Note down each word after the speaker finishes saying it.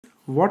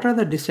what are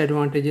the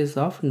disadvantages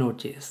of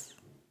Node.js?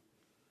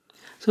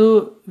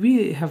 So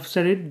we have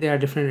studied there are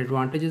different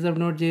advantages of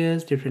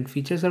Node.js, different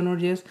features of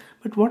Node.js,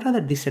 but what are the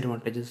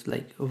disadvantages,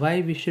 like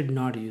why we should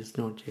not use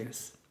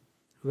Node.js?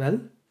 Well,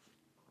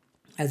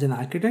 as an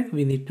architect,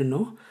 we need to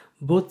know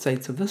both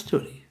sides of the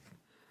story.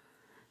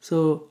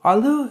 So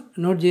although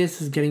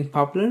Node.js is getting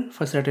popular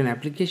for certain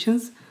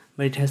applications,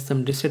 but it has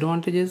some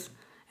disadvantages,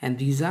 and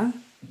these are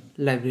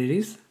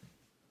libraries,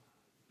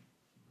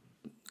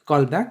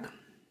 callback,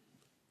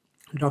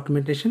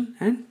 documentation,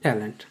 and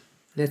talent.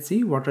 Let's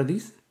see what are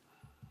these.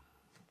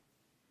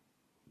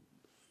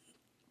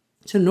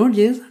 So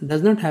Node.js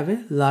does not have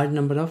a large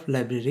number of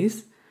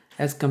libraries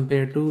as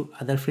compared to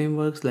other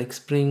frameworks like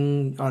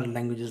Spring or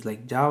languages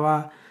like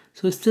Java.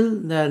 So still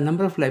the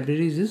number of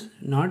libraries is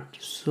not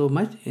so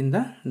much in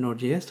the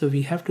Node.js. So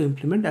we have to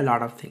implement a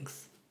lot of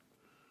things.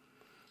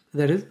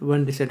 That is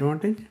one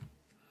disadvantage.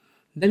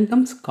 Then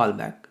comes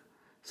callback.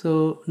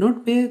 So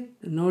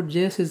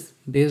Node.js is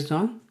based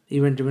on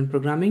event-driven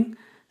programming.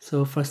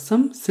 So for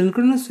some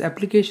synchronous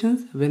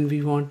applications, when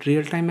we want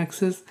real-time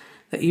access,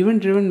 the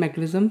event-driven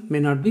mechanism may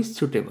not be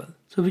suitable.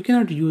 So we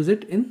cannot use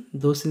it in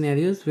those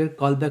scenarios where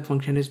callback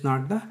function is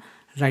not the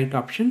right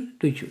option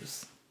to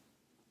use.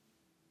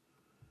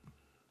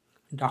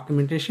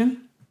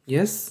 Documentation.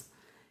 Yes,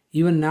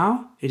 even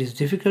now it is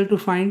difficult to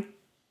find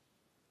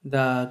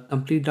the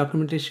complete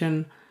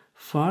documentation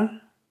for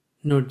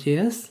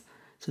Node.js.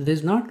 So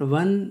there's not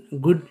one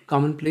good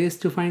common place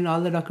to find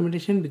all the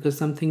documentation, because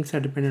some things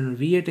are dependent on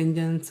V8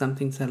 engine, some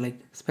things are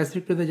like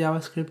specific to the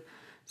JavaScript.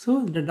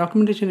 So the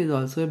documentation is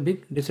also a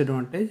big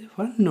disadvantage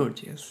for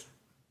Node.js.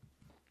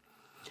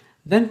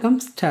 Then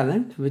comes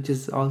talent, which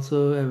is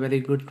also a very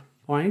good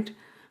point,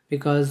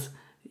 because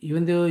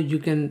even though you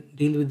can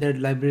deal with the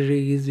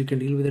libraries, you can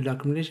deal with the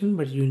documentation,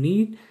 but you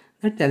need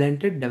the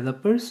talented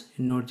developers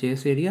in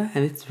Node.js area,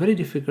 and it's very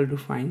difficult to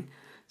find.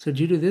 So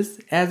due to this,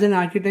 as an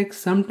architect,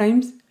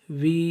 sometimes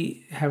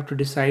we have to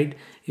decide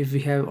if we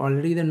have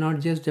already the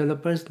Node.js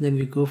developers, then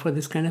we go for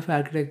this kind of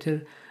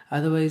architecture.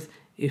 Otherwise,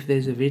 if there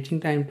is a waiting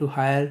time to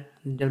hire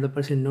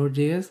developers in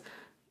Node.js,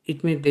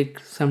 it may take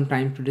some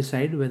time to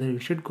decide whether we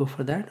should go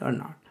for that or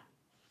not.